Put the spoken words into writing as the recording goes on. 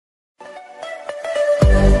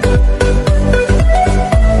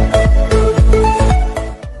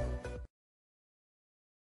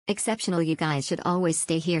Exceptional, you guys should always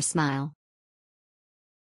stay here, smile.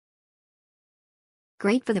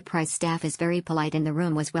 Great for the price, staff is very polite and the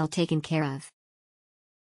room was well taken care of.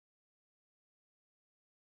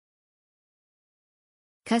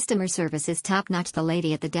 Customer service is top-notch, the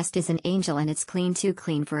lady at the desk is an angel and it's clean, too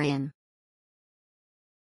clean for in.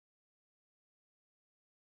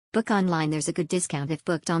 Book online, there's a good discount if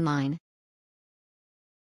booked online.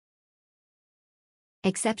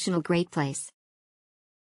 Exceptional, great place.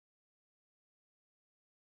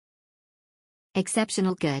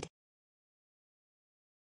 Exceptional, good.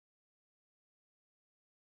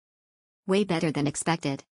 Way better than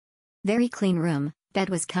expected. Very clean room, bed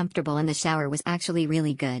was comfortable and the shower was actually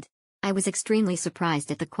really good. I was extremely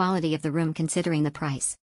surprised at the quality of the room considering the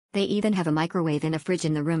price. They even have a microwave and a fridge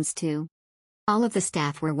in the rooms too. All of the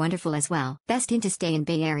staff were wonderful as well. Best inn to stay in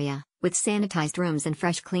Bay Area, with sanitized rooms and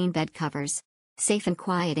fresh clean bed covers. Safe and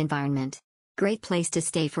quiet environment. Great place to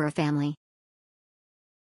stay for a family.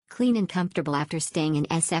 Clean and comfortable after staying in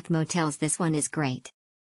SF motels, this one is great.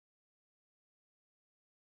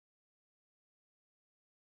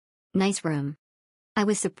 Nice room. I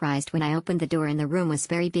was surprised when I opened the door and the room was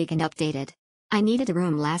very big and updated. I needed a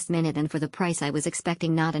room last minute and for the price I was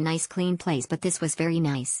expecting not a nice clean place, but this was very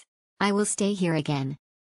nice. I will stay here again.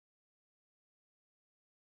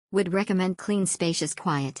 Would recommend, clean, spacious,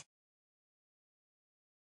 quiet.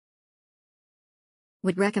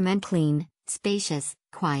 Would recommend clean, spacious,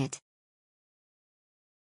 quiet.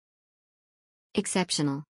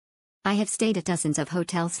 Exceptional. I have stayed at dozens of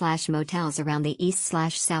hotels/motels around the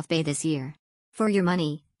East/South Bay this year. For your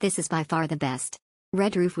money, this is by far the best.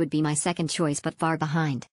 Red Roof would be my second choice but far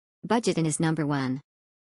behind. Budget Inn is number 1.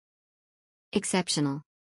 Exceptional.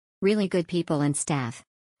 Really good people and staff.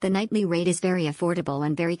 The nightly rate is very affordable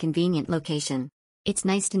and very convenient location. It's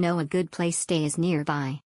nice to know a good place stay is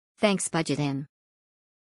nearby. Thanks, Budget Inn.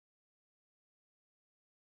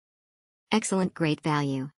 Excellent, great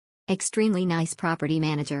value. Extremely nice property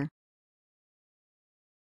manager.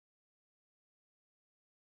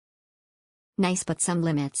 Nice but some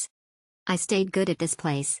limits. I stayed good at this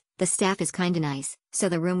place, the staff is kinda nice, so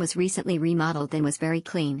the room was recently remodeled and was very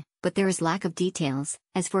clean, but there is lack of details,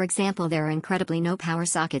 as for example there are incredibly no power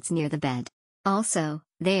sockets near the bed. Also,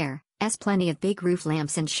 there's plenty of big roof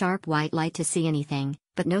lamps and sharp white light to see anything,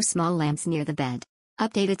 but no small lamps near the bed.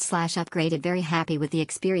 Updated/upgraded, very happy with the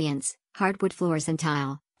experience, hardwood floors and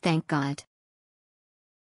tile, thank God.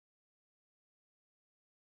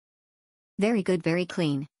 Very good, very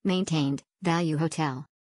clean, maintained, value hotel.